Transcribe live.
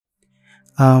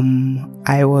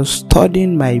I was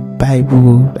studying my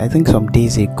Bible, I think some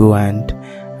days ago, and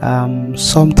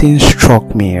something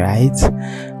struck me, right?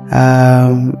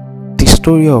 The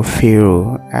story of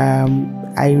Pharaoh.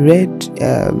 I read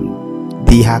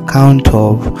the account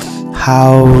of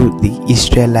how the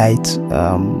Israelites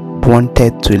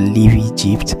wanted to leave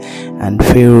Egypt, and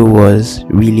Pharaoh was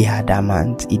really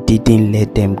adamant. He didn't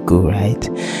let them go, right?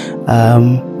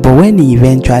 But when he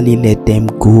eventually let them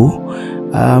go,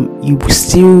 he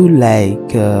still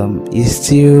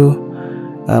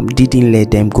didn't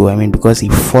let them go. I mean, because he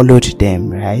followed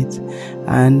them, right?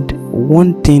 And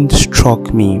one thing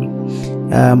struck me.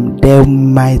 There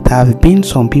might have been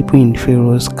some people in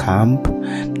Pharaoh's camp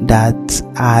that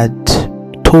had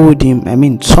told him, I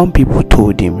mean, some people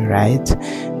told him, right,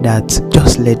 that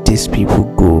just let these people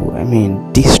go. I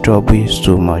mean, this trouble is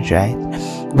too much, right?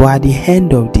 But at the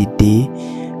end of the day,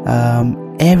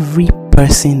 every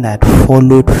person that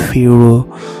followed Pharaoh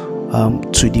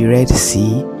to the Red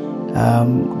Sea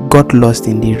got lost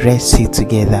in the Red Sea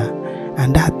together.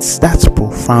 And that's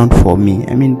profound for me.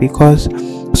 I mean, because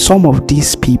some of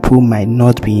these people might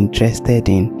not be interested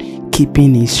in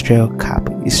keeping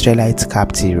Israelites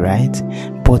captive, right?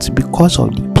 But because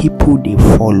of the people they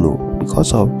follow,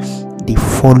 because of they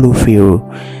follow Pharaoh,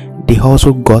 they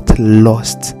also got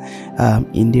lost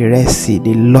in the Red Sea.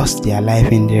 They lost their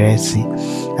life in the Red Sea.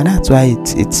 And that's why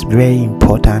it's very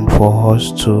important for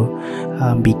us to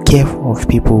be careful of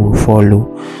people we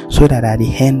follow, so that at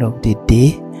the end of the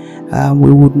day,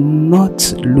 we would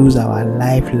not lose our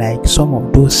life like some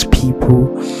of those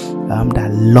people that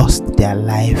lost their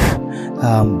life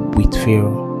with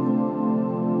Pharaoh.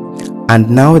 And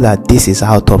now that this is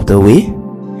out of the way,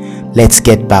 let's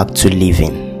get back to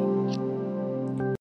living.